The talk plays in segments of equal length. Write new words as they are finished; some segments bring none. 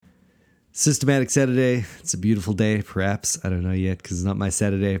Systematic Saturday. It's a beautiful day, perhaps. I don't know yet because it's not my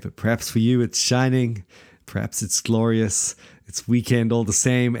Saturday, but perhaps for you it's shining. Perhaps it's glorious. It's weekend all the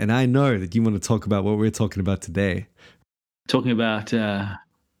same. And I know that you want to talk about what we're talking about today. Talking about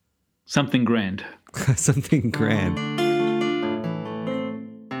something grand. Something grand.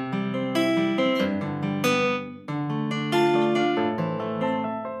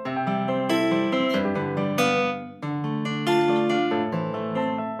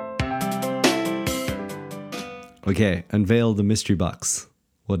 Okay, unveil the mystery box.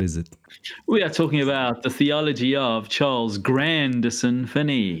 What is it? We are talking about the theology of Charles Grandison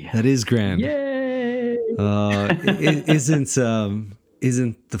Finney. That is grand. Yay! Isn't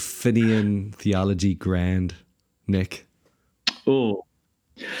the Finnean theology grand, Nick? Oh,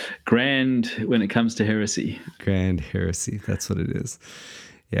 grand when it comes to heresy. Grand heresy. That's what it is.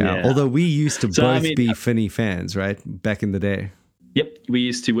 Yeah. Although we used to both be Finney fans, right? Back in the day. Yep. We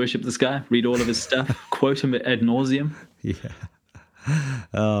used to worship this guy, read all of his stuff, quote him ad nauseum. Yeah.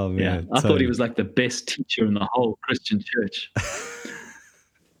 Oh, man. Yeah. I thought he was like the best teacher in the whole Christian church.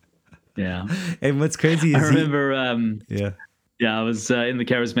 Yeah. And what's crazy is I remember, I was in the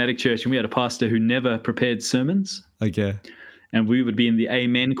charismatic church and we had a pastor who never prepared sermons. Okay. And we would be in the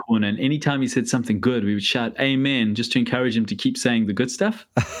amen corner. And anytime he said something good, we would shout amen just to encourage him to keep saying the good stuff.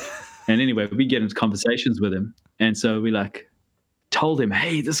 And anyway, we get into conversations with him. And so we told him,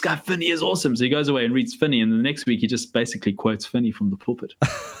 hey, this guy Finney is awesome. So he goes away and reads Finney. And the next week he just basically quotes Finney from the pulpit.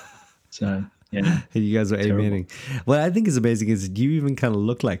 So, yeah. You guys were amening. What I think is amazing is you even kind of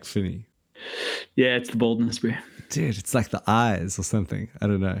look like Finney. Yeah, it's the baldness, bro. Dude, it's like the eyes or something. I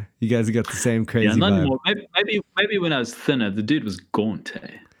don't know. You guys have got the same crazy not vibe. Anymore. Maybe when I was thinner, the dude was gaunt.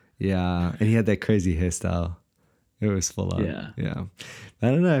 Yeah, and he had that crazy hairstyle. It was full on. Yeah.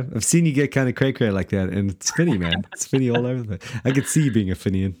 I don't know. I've seen you get kind of cray-cray like that, and it's Finney, man. It's Finney all over the place. I could see you being a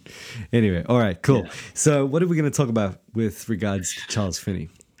Finneyan. Anyway, all right, cool. Yeah. So what are we going to talk about with regards to Charles Finney?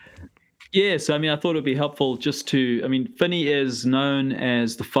 Yeah, so I thought it would be helpful just to, Finney is known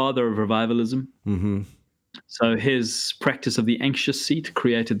as the father of revivalism. Mm-hmm. So his practice of the anxious seat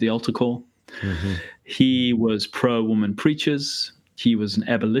created the altar call. Mm-hmm. He was pro-woman preachers. He was an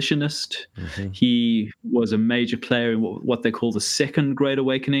abolitionist. Mm-hmm. He was a major player in what they call the Second Great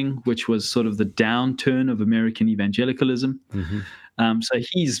Awakening, which was sort of the downturn of American evangelicalism. Mm-hmm. So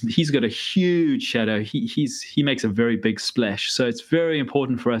he's got a huge shadow. He makes a very big splash. So it's very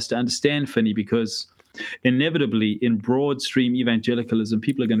important for us to understand Finney because inevitably in broad stream evangelicalism,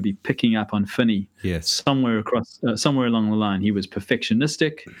 people are going to be picking up on Finney. Yes. Somewhere along the line. He was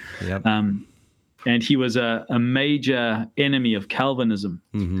perfectionistic. Yep. And he was a major enemy of Calvinism.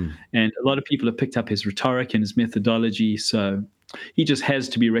 Mm-hmm. And a lot of people have picked up his rhetoric and his methodology. So he just has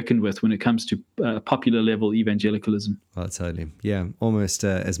to be reckoned with when it comes to popular level evangelicalism. Oh, totally. Yeah, almost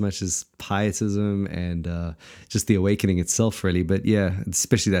as much as pietism and just the awakening itself, really. But yeah,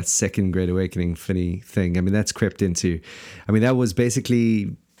 especially that Second Great Awakening Finney thing. That's crept into, that was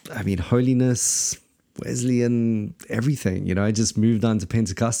basically, holiness, Wesleyan, everything, I just moved on to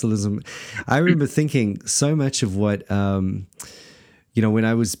Pentecostalism. I remember thinking so much of what, when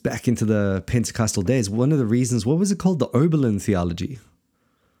I was back into the Pentecostal days, one of the reasons, what was it called? The Oberlin theology.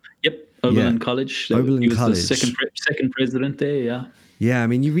 Yep. Oberlin College. Oberlin he was College. The second president there, yeah. Yeah,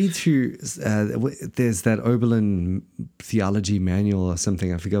 you read through, there's that Oberlin theology manual or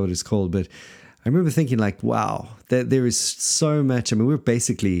something, I forget what it's called, but I remember thinking wow, there is so much.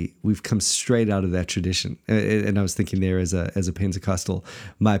 We've come straight out of that tradition. And I was thinking there as a Pentecostal,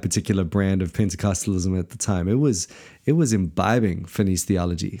 my particular brand of Pentecostalism at the time, it was imbibing Finney's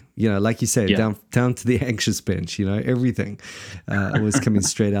theology. Like you said, down to the anxious bench, everything was coming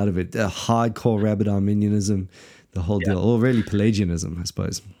straight out of it. Hardcore Rabbit Arminianism, the whole deal, or really Pelagianism, I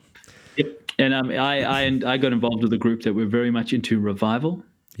suppose. Yep. And I got involved with a group that were very much into revival.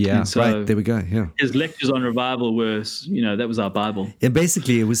 Yeah, so right. There we go. Yeah. His lectures on revival were, that was our Bible. And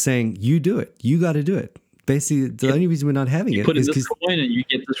basically it was saying, you do it. You got to do it. Basically, the only reason we're not having it is because... put in this coin and you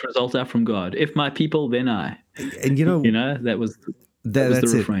get this result out from God. If my people, then I. And that was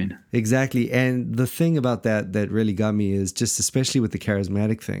the refrain. It. Exactly. And the thing about that really got me is just especially with the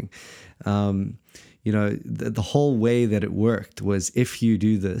charismatic thing, the whole way that it worked was if you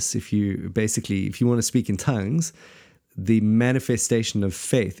do this, if you want to speak in tongues, the manifestation of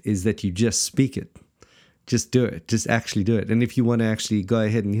faith is that you just speak it. Just do it. Just actually do it. And if you want to actually go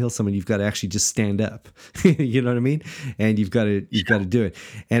ahead and heal someone, you've got to actually just stand up. You know what I mean? And you've got to do it.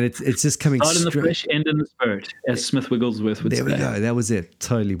 And it's just coming start in the flesh, end in the spirit, as Smith Wigglesworth would say. There we go. That was it.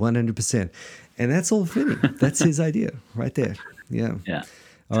 Totally, 100%. And that's all Finney. That's his idea right there. Yeah. Yeah.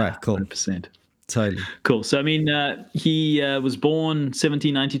 All right. Cool. 100%. Totally. Cool. So, I mean, he was born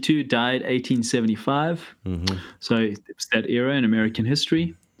 1792, died 1875. So it's that era in American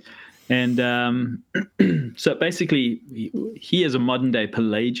history. And so basically, he is a modern day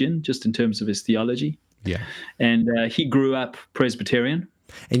Pelagian, just in terms of his theology. Yeah. And he grew up Presbyterian.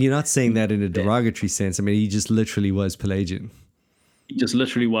 And you're not saying that in a derogatory sense. I mean, he just literally was Pelagian. He just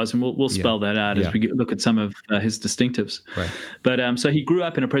literally was, and we'll spell that out as we look at some of his distinctives. Right. But so he grew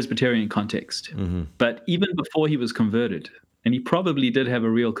up in a Presbyterian context. But even before he was converted, and he probably did have a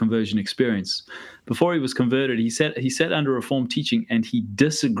real conversion experience, before he was converted, he sat under Reformed teaching, and he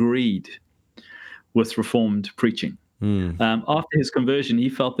disagreed with Reformed preaching. After his conversion, he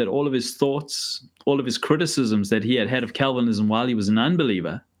felt that all of his thoughts, all of his criticisms that he had of Calvinism while he was an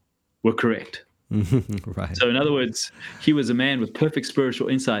unbeliever were correct. Right. So in other words, he was a man with perfect spiritual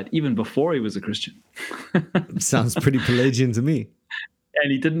insight even before he was a Christian. Sounds pretty Pelagian to me.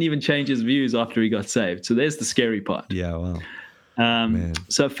 And he didn't even change his views after he got saved. So there's the scary part. Yeah, wow.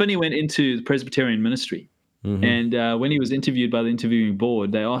 So Finney went into the Presbyterian ministry. And when he was interviewed by the interviewing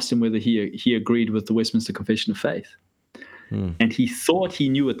board, they asked him whether he agreed with the Westminster Confession of Faith. And he thought he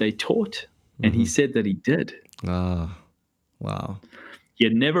knew what they taught, and he said that he did. Ah, wow. He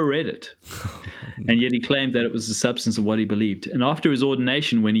had never read it, and yet he claimed that it was the substance of what he believed. And after his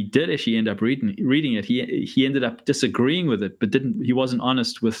ordination, when he did actually end up reading it, he ended up disagreeing with it, but he wasn't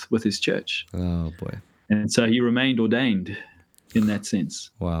honest with his church. Oh, boy. And so he remained ordained in that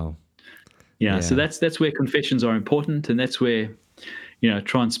sense. Wow. Yeah. So that's where confessions are important, and that's where,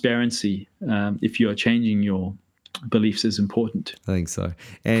 transparency, if you are changing your beliefs, is important. I think so.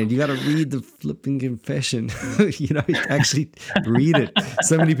 And you got to read the flipping confession, actually read it.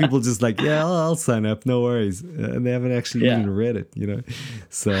 So many people just like, yeah, I'll sign up, no worries. And they haven't actually even read it,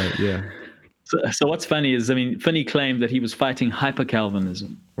 So, yeah. So what's funny is, Finney claimed that he was fighting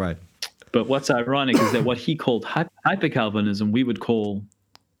hyper-Calvinism. Right. But what's ironic is that what he called hyper-Calvinism, we would call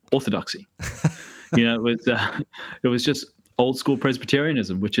orthodoxy. It was just old school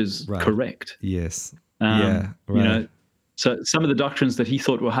Presbyterianism, which is correct. Yes. Right. So some of the doctrines that he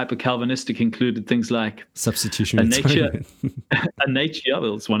thought were hyper-Calvinistic included things like substitutionary atonement. A nature,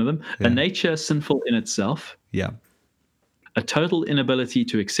 it's one of them. Yeah. A nature sinful in itself. Yeah. A total inability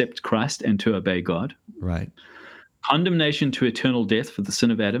to accept Christ and to obey God. Right. Condemnation to eternal death for the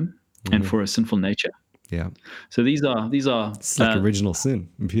sin of Adam and for a sinful nature. Yeah. So these are. It's like original sin,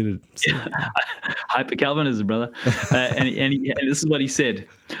 imputed sin. Hyper-Calvinism, brother. And this is what he said.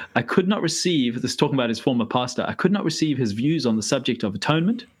 I could not receive, this is talking about his former pastor, I could not receive his views on the subject of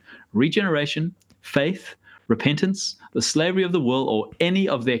atonement, regeneration, faith, repentance, the slavery of the will, or any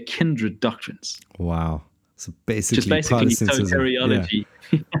of their kindred doctrines. Wow. So basically soteriology,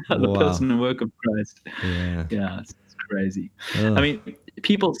 the person and work of Christ. Yeah. It's crazy.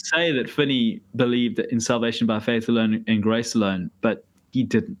 People say that Finney believed in salvation by faith alone and grace alone, but he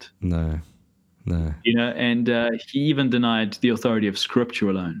didn't. No. And he even denied the authority of Scripture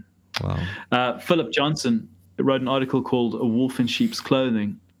alone. Wow. Philip Johnson wrote an article called "A Wolf in Sheep's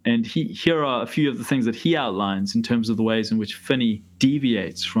Clothing," and here are a few of the things that he outlines in terms of the ways in which Finney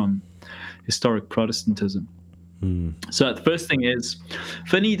deviates from historic Protestantism. So the first thing is,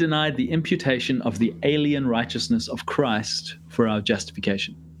 Finney denied the imputation of the alien righteousness of Christ for our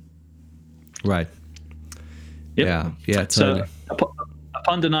justification. Right. Yep. Yeah, totally. So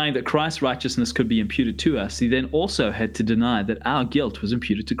upon denying that Christ's righteousness could be imputed to us, he then also had to deny that our guilt was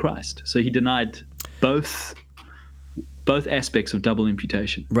imputed to Christ. So he denied both aspects of double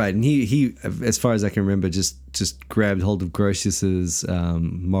imputation. Right, and he as far as I can remember, just grabbed hold of Grotius's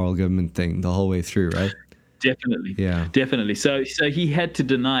moral government thing the whole way through, right? Definitely. Yeah. Definitely. So he had to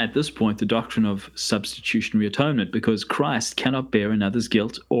deny at this point the doctrine of substitutionary atonement, because Christ cannot bear another's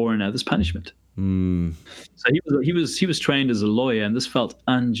guilt or another's punishment. So he was trained as a lawyer, and this felt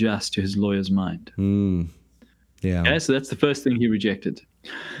unjust to his lawyer's mind. Yeah. Okay, so that's the first thing he rejected.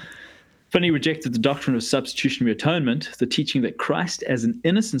 Finney rejected the doctrine of substitutionary atonement, the teaching that Christ as an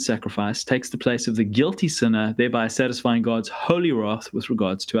innocent sacrifice takes the place of the guilty sinner, thereby satisfying God's holy wrath with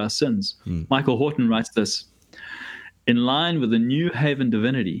regards to our sins. Michael Horton writes this: in line with the New Haven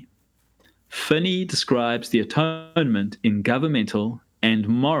divinity, Finney describes the atonement in governmental and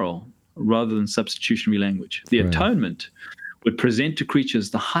moral rather than substitutionary language. The atonement would present to creatures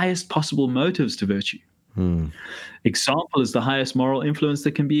the highest possible motives to virtue. Example is the highest moral influence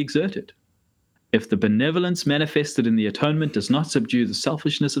that can be exerted. If the benevolence manifested in the atonement does not subdue the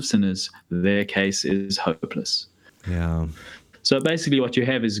selfishness of sinners, their case is hopeless. Yeah. So basically what you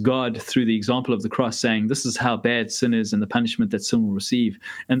have is God, through the example of the cross, saying, this is how bad sin is and the punishment that sin will receive.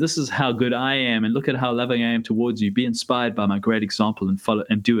 And this is how good I am. And look at how loving I am towards you. Be inspired by my great example and follow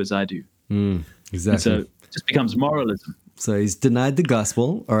and do as I do. Exactly. And so it just becomes moralism. So he's denied the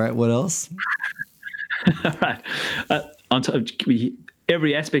gospel. All right, what else? Right. On top of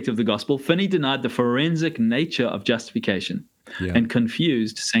every aspect of the gospel, Finney denied the forensic nature of justification Yeah. and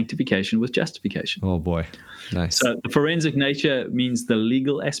confused sanctification with justification. Oh boy, nice. So the forensic nature means the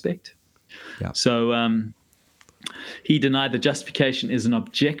legal aspect. Yeah. So he denied that justification is an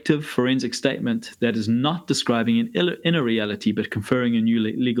objective forensic statement that is not describing an inner reality, but conferring a new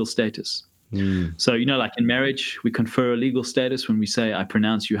legal status. So, like in marriage, we confer a legal status when we say, I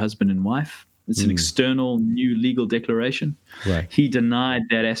pronounce you husband and wife. It's an external new legal declaration. Right. He denied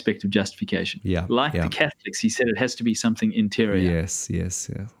that aspect of justification. Yeah. Like the Catholics, he said it has to be something interior. Yes, yeah,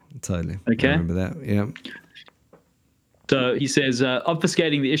 totally. Okay. I remember that, yeah. So he says,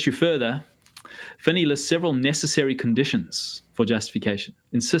 obfuscating the issue further, Finney lists several necessary conditions for justification,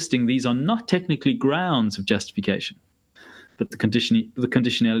 insisting these are not technically grounds of justification, but the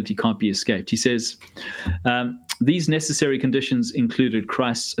conditionality can't be escaped. He says, these necessary conditions included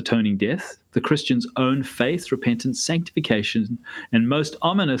Christ's atoning death, the Christian's own faith, repentance, sanctification, and most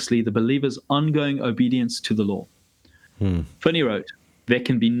ominously, the believer's ongoing obedience to the law. Finney wrote, there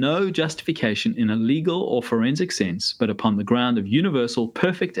can be no justification in a legal or forensic sense, but upon the ground of universal,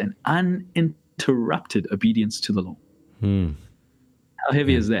 perfect, and uninterrupted obedience to the law. How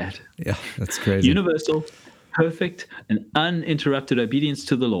heavy is that? Yeah, that's crazy. Universal, perfect, and uninterrupted obedience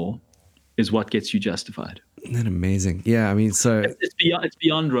to the law is what gets you justified. Isn't that amazing? Yeah, I mean, so it's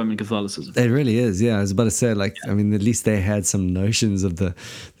beyond Roman Catholicism. It really is. Yeah, I was about to say, I mean, at least they had some notions of the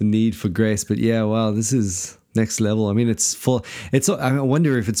need for grace. But yeah, wow, this is next level. I mean, I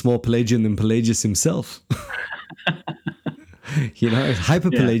wonder if it's more Pelagian than Pelagius himself.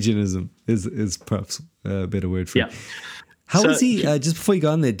 Hyper-Pelagianism is perhaps a better word for it. How was he, just before you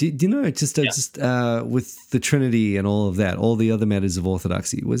go on there, do you know, just with the Trinity and all of that, all the other matters of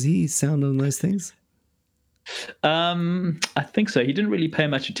orthodoxy, was he sound on those things? I think so. He didn't really pay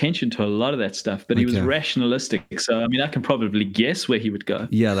much attention to a lot of that stuff, but he was rationalistic. So, I mean, I can probably guess where he would go.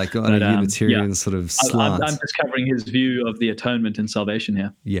 Yeah, like on a Unitarian sort of slant. I'm just covering his view of the atonement and salvation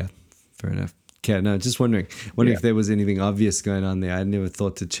here. Yeah, fair enough. Okay, no, just wondering if there was anything obvious going on there. I never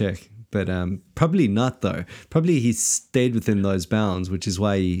thought to check. But probably not, though. Probably he stayed within those bounds, which is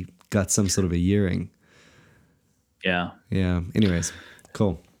why he got some sort of a hearing. Yeah. Yeah. Anyways,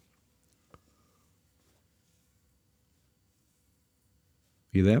 cool.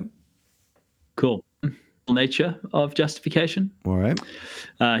 You there? Cool. Nature of justification. All right.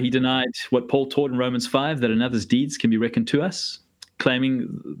 He denied what Paul taught in Romans 5, that another's deeds can be reckoned to us,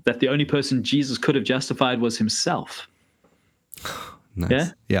 claiming that the only person Jesus could have justified was himself.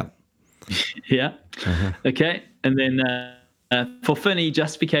 Nice. Yeah. Yeah. Okay. And then for Finney,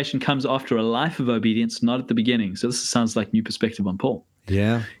 justification comes after a life of obedience, not at the beginning. So this sounds like new perspective on Paul.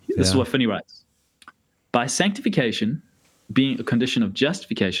 Yeah. This is what Finney writes. By sanctification being a condition of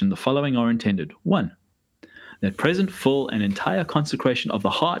justification, the following are intended. 1, that present full and entire consecration of the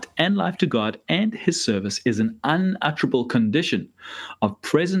heart and life to God and his service is an unutterable condition of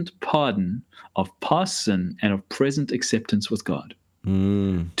present pardon, of past sin, and of present acceptance with God.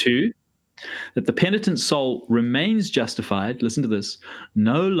 2, that the penitent soul remains justified, listen to this,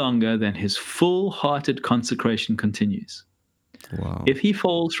 no longer than his full-hearted consecration continues. Wow. If he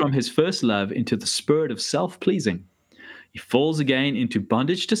falls from his first love into the spirit of self-pleasing, he falls again into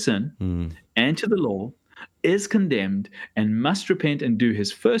bondage to sin and to the law, is condemned, and must repent and do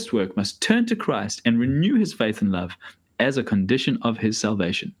his first work, must turn to Christ and renew his faith and love as a condition of his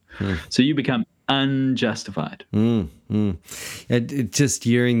salvation. So you become unjustified. Just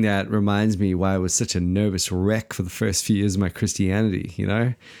hearing that reminds me why I was such a nervous wreck for the first few years of my Christianity, you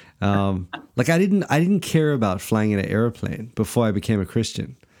know? I didn't care about flying in an airplane before I became a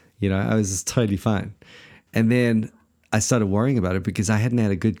Christian. You know, I was just totally fine. And then I started worrying about it because I hadn't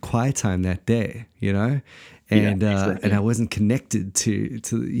had a good quiet time that day, you know? And and I wasn't connected to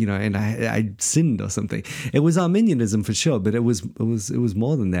you know, and I sinned or something. It was Arminianism for sure, but it was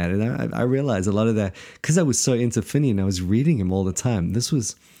more than that. And I realized a lot of that because I was so into Finney and I was reading him all the time. Must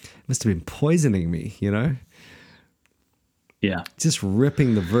have been poisoning me, you know? Yeah, just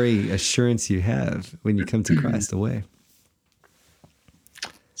ripping the very assurance you have when you come to Christ away.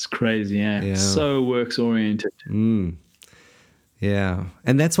 It's crazy, yeah. So works oriented. Yeah,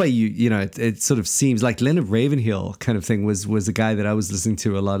 and that's why you know it sort of seems like Leonard Ravenhill kind of thing was a guy that I was listening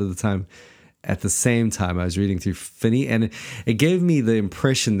to a lot of the time. At the same time, I was reading through Finney, and it gave me the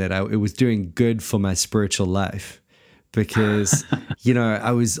impression that it was doing good for my spiritual life, because you know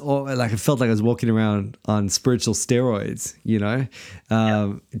I felt like I was walking around on spiritual steroids, you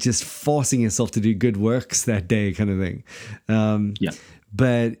know, just forcing yourself to do good works that day, kind of thing.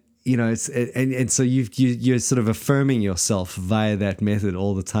 But and so you're sort of affirming yourself via that method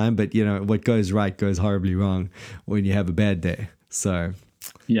all the time. But what goes right goes horribly wrong when you have a bad day. So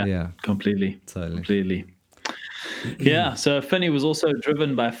yeah, completely, totally. completely. Yeah. So Finney was also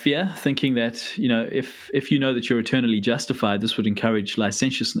driven by fear, thinking that if you know that you're eternally justified, this would encourage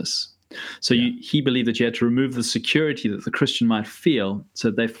licentiousness. So he believed that you had to remove the security that the Christian might feel, so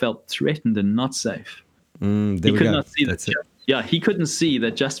they felt threatened and not safe. There he we could go. not see That's that. it. Yeah, he couldn't see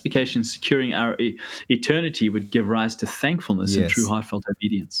that justification securing our eternity would give rise to thankfulness and true heartfelt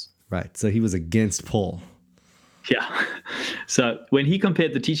obedience. Right. So he was against Paul. Yeah. So when he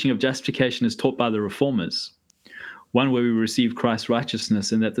compared the teaching of justification as taught by the reformers, one where we receive Christ's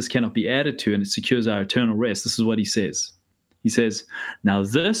righteousness and that this cannot be added to and it secures our eternal rest, this is what he says. He says, now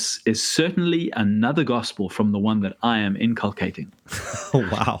this is certainly another gospel from the one that I am inculcating. Oh,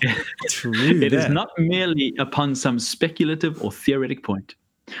 wow. True. It is not merely upon some speculative or theoretic point.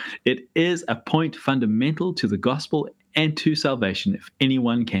 It is a point fundamental to the gospel and to salvation, if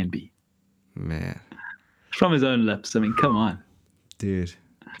anyone can be. Man. From his own lips. I mean, come on. Dude.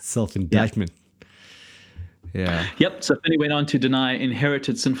 Self-indictment. Yeah. Yep. So Finney went on to deny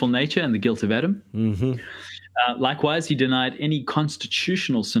inherited sinful nature and the guilt of Adam. Mm-hmm. Likewise, he denied any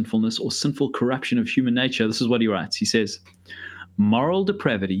constitutional sinfulness or sinful corruption of human nature. This is what he writes. He says, moral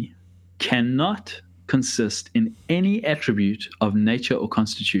depravity cannot consist in any attribute of nature or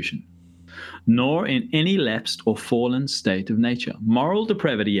constitution, nor in any lapsed or fallen state of nature. Moral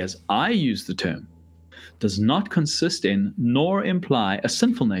depravity, as I use the term, does not consist in nor imply a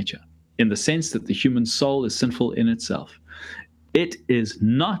sinful nature in the sense that the human soul is sinful in itself. It is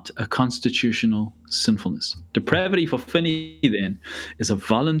not a constitutional sinfulness. Depravity for Finney, then, is a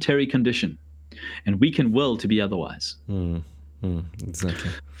voluntary condition, and we can will to be otherwise.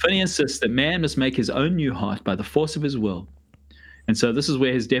 Exactly. Finney insists that man must make his own new heart by the force of his will. And so this is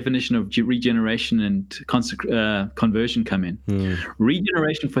where his definition of regeneration and conversion come in.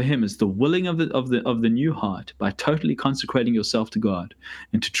 Regeneration for him is the willing of the new heart by totally consecrating yourself to God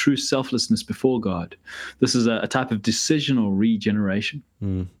and to true selflessness before God. This is a type of decisional regeneration.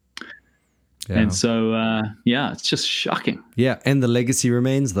 Yeah. And so, it's just shocking. Yeah, and the legacy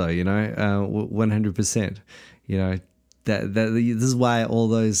remains, though. 100%. That this is why all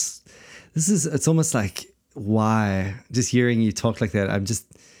those. It's almost like. Why just hearing you talk like that, I'm just,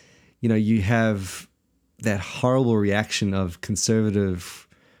 you have that horrible reaction of conservative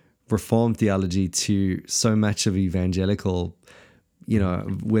reform theology to so much of evangelical,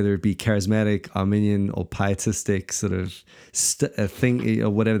 whether it be charismatic, Arminian, or pietistic sort of thing or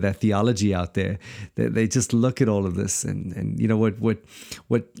whatever, that theology out there, they just look at all of this and what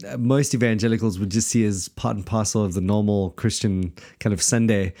most evangelicals would just see as part and parcel of the normal Christian kind of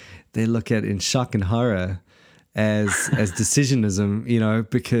Sunday, they look at in shock and horror as decisionism,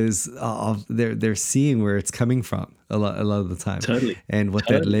 because they're seeing where it's coming from a lot of the time, and what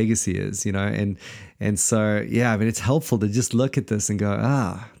that legacy is, and so it's helpful to just look at this and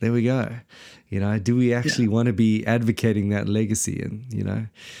go, there we go, do we actually want to be advocating that legacy? And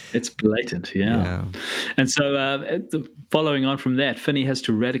it's blatant, and so following on from that, Finney has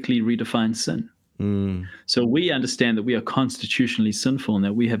to radically redefine sin. So we understand that we are constitutionally sinful and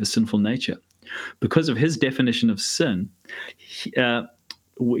that we have a sinful nature. Because of his definition of sin,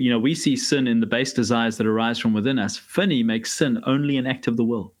 we see sin in the base desires that arise from within us. Finney makes sin only an act of the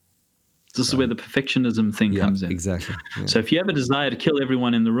will. This is where the perfectionism thing comes in. Exactly. Yeah. So if you have a desire to kill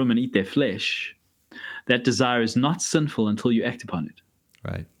everyone in the room and eat their flesh, that desire is not sinful until you act upon it.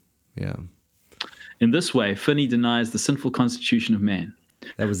 Right. Yeah. In this way, Finney denies the sinful constitution of man.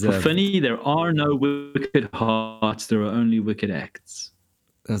 That was For Finney, there are no wicked hearts, there are only wicked acts.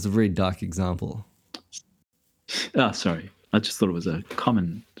 That's a very dark example. Oh, sorry. I just thought it was a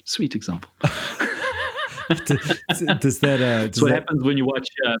common, sweet example. Does that? It's what happens when you watch.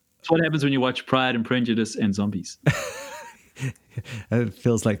 It's what happens when you watch Pride and Prejudice and Zombies. It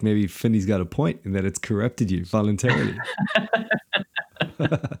feels like maybe Finney's got a point in that it's corrupted you voluntarily.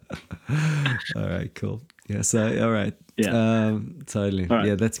 All right, cool. Yeah. So, all right. Yeah. Totally. Right.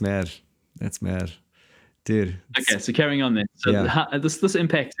 Yeah, that's mad. That's mad, dude. Okay, so carrying on then. So this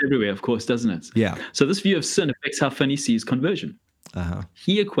impacts everywhere, of course, doesn't it? Yeah. So this view of sin affects how Finney sees conversion.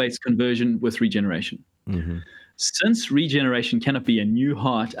 He equates conversion with regeneration. Mm-hmm. Since regeneration cannot be a new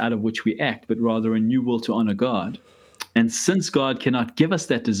heart out of which we act, but rather a new will to honor God, and since God cannot give us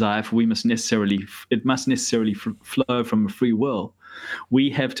that desire, for it must necessarily flow from a free will, we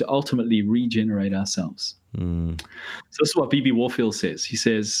have to ultimately regenerate ourselves. So this is what B.B. Warfield says. He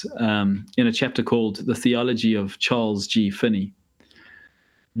says in a chapter called The Theology of Charles G. Finney,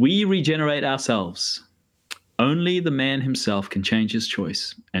 we regenerate ourselves Only the man himself can change his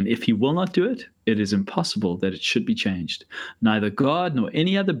choice, and if he will not do it, it is impossible that it should be changed. Neither God nor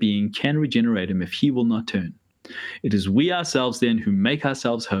any other being can regenerate him if he will not turn. It is we ourselves then who make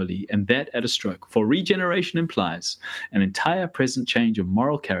ourselves holy, and that at a stroke. For regeneration implies an entire present change of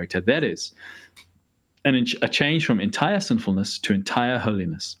moral character. That is, a change from entire sinfulness to entire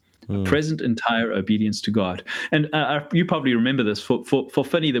holiness. A present entire obedience to God. And you probably remember this. For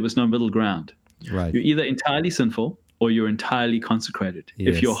Finney, there was no middle ground. Right. You're either entirely sinful or you're entirely consecrated.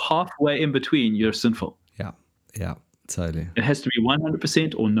 Yes. If you're halfway in between, you're sinful. Yeah, totally. It has to be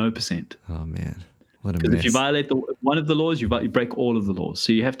 100% or no percent. Oh, man. What a Because mess. if you violate one of the laws, you break all of the laws.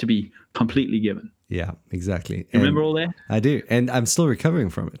 So you have to be completely given. Yeah, exactly. You remember all that? I do. And I'm still recovering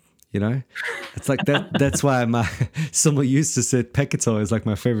from it. You know, it's like that. That's why someone used to say peccator is like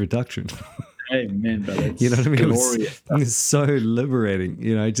my favorite doctrine. Amen, brother. You know what I mean? Glorious. It's so liberating,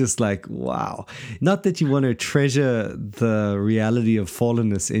 you know, just like, wow. Not that you want to treasure the reality of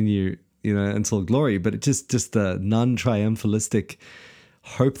fallenness in you, you know, until glory, but it's just the non-triumphalistic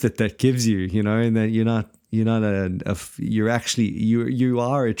hope that gives you, you know, and that you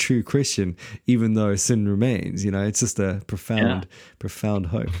are a true Christian, even though sin remains, you know. It's just a profound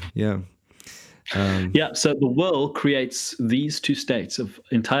hope. Yeah. So the will creates these two states of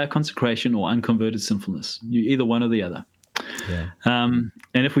entire consecration or unconverted sinfulness. You either one or the other. Yeah. And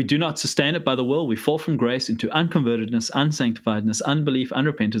if we do not sustain it by the will, we fall from grace into unconvertedness, unsanctifiedness, unbelief,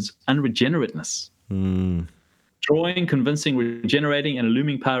 unrepentance, unregenerateness. Drawing, convincing, regenerating, and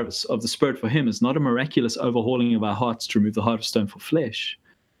illuming power of the Spirit for him is not a miraculous overhauling of our hearts to remove the heart of stone for flesh,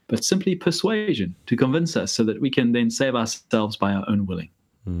 but simply persuasion to convince us so that we can then save ourselves by our own willing.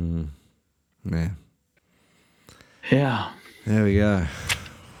 Yeah. There we go.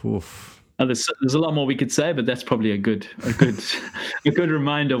 Oof. There's a lot more we could say, but that's probably a good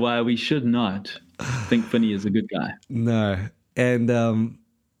reminder why we should not think Finney is a good guy. No, and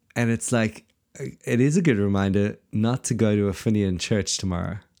it's like, it is a good reminder not to go to a Finian church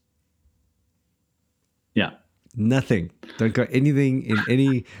tomorrow. Yeah. Nothing. Don't go anything in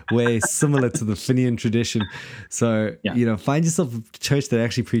any way similar to the Finian tradition. So, you know, find yourself a church that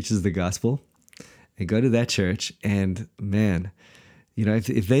actually preaches the gospel and go to that church. And man, you know,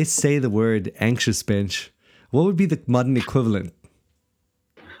 if they say the word anxious bench, what would be the modern equivalent?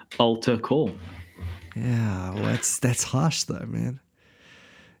 Altar call. Yeah, well, that's harsh though, man.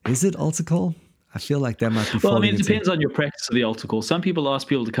 Is it altar call? I feel like that might be. Well, I mean, it depends on your practice of the altar call. Some people ask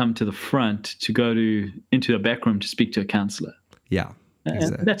people to come to the front to go into a back room to speak to a counselor. Yeah,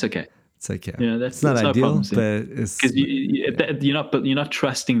 exactly. That's okay. It's okay. Yeah, it's not ideal, but it's because you're not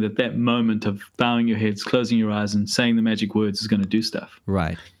trusting that moment of bowing your heads, closing your eyes, and saying the magic words is going to do stuff.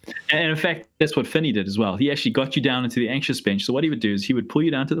 Right. And in fact, that's what Finney did as well. He actually got you down into the anxious bench. So what he would do is he would pull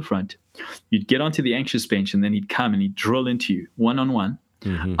you down to the front. You'd get onto the anxious bench, and then he'd come and he'd drill into you one-on-one.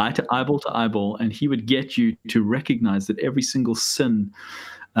 Eye to eyeball, and he would get you to recognize that every single sin.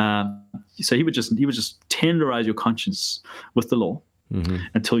 So he would just tenderize your conscience with the law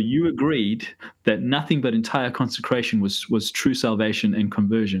until you agreed that nothing but entire consecration was true salvation and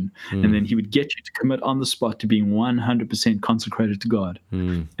conversion, and then he would get you to commit on the spot to being 100% consecrated to God,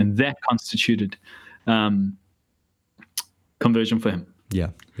 and that constituted conversion for him.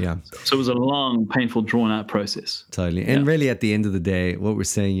 Yeah. So it was a long, painful, drawn-out process. Totally. And really, at the end of the day, what we're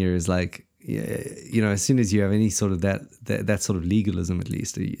saying here is like, you know, as soon as you have any sort of that sort of legalism, at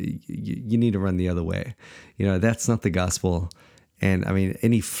least, you need to run the other way. You know, that's not the gospel. And I mean,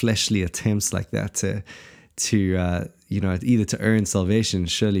 any fleshly attempts like that to you know, either to earn salvation,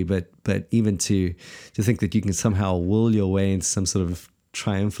 surely, but even to think that you can somehow will your way into some sort of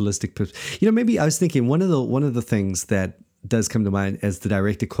triumphalistic, you know, maybe I was thinking one of the things that does come to mind as the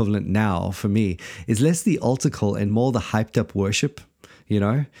direct equivalent now for me is less the altar call and more the hyped up worship, you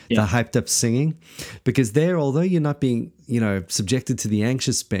know, the hyped up singing, because there, although you're not being, you know, subjected to the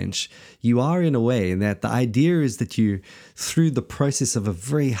anxious bench, you are in a way, and that the idea is that you, through the process of a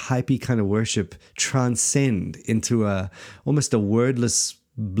very hypey kind of worship, transcend into almost a wordless,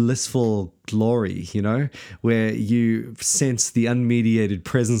 blissful glory, you know, where you sense the unmediated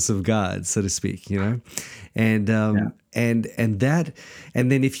presence of God, so to speak, you know, and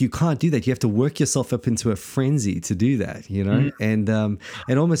then if you can't do that, you have to work yourself up into a frenzy to do that, you know, and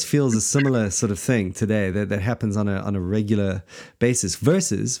it almost feels a similar sort of thing today that happens on a regular basis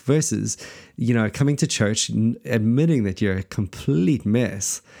versus, you know, coming to church, admitting that you're a complete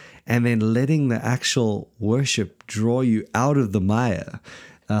mess, and then letting the actual worship draw you out of the mire,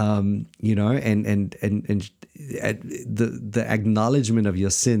 you know, and the acknowledgement of your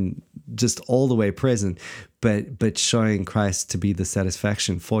sin just all the way present, but showing Christ to be the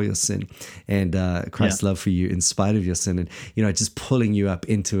satisfaction for your sin, and Christ's love for you in spite of your sin, and just pulling you up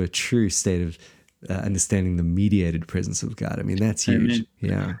into a true state of understanding the mediated presence of God. I mean, that's huge. Amen.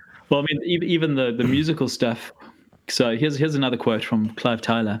 Yeah. Well, I mean, even the musical stuff. So here's another quote from Clive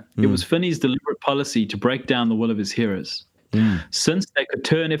Tyler. It was Finney's deliberate policy to break down the will of his hearers. Since they could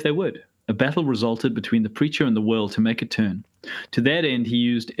turn if they would, a battle resulted between the preacher and the world to make it turn. To that end, he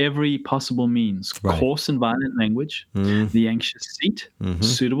used every possible means, coarse and violent language, the anxious seat,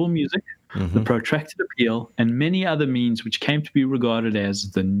 suitable music, the protracted appeal, and many other means which came to be regarded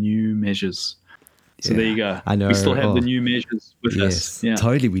as the new measures. So there you go. I know. We still have the new measures with us. Yeah.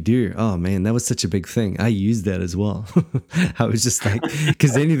 Totally, we do. Oh man, that was such a big thing. I used that as well. I was just like,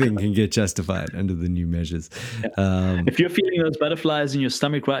 because anything can get justified under the new measures. Yeah. If you're feeling those butterflies in your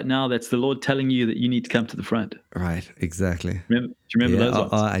stomach right now, that's the Lord telling you that you need to come to the front. Right, exactly. Do you remember those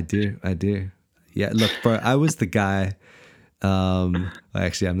ones? I do. Yeah, look, bro, I was the guy.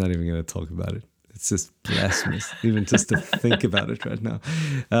 Actually, I'm not even going to talk about it. It's just blasphemous, even just to think about it right now.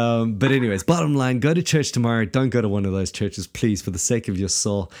 But anyways, bottom line, go to church tomorrow. Don't go to one of those churches, please, for the sake of your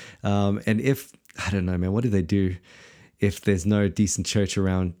soul. And if, I don't know, man, what do they do if there's no decent church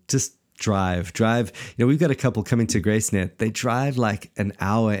around? Just drive. We've got a couple coming to GraceNet. They drive like an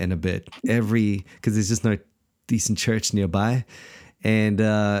hour and a bit because there's just no decent church nearby. And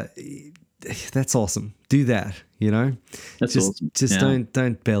that's awesome. Do that. That's awesome. Just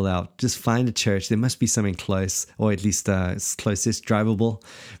don't bail out. Just find a church. There must be something close, or at least closest, drivable.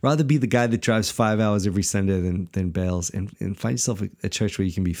 Rather be the guy that drives 5 hours every Sunday than bails, and find yourself a church where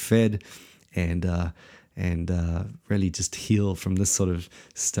you can be fed and really just heal from this sort of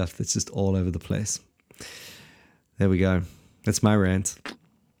stuff that's just all over the place. There we go. That's my rant.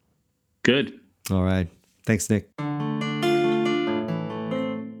 Good. All right. Thanks, Nick.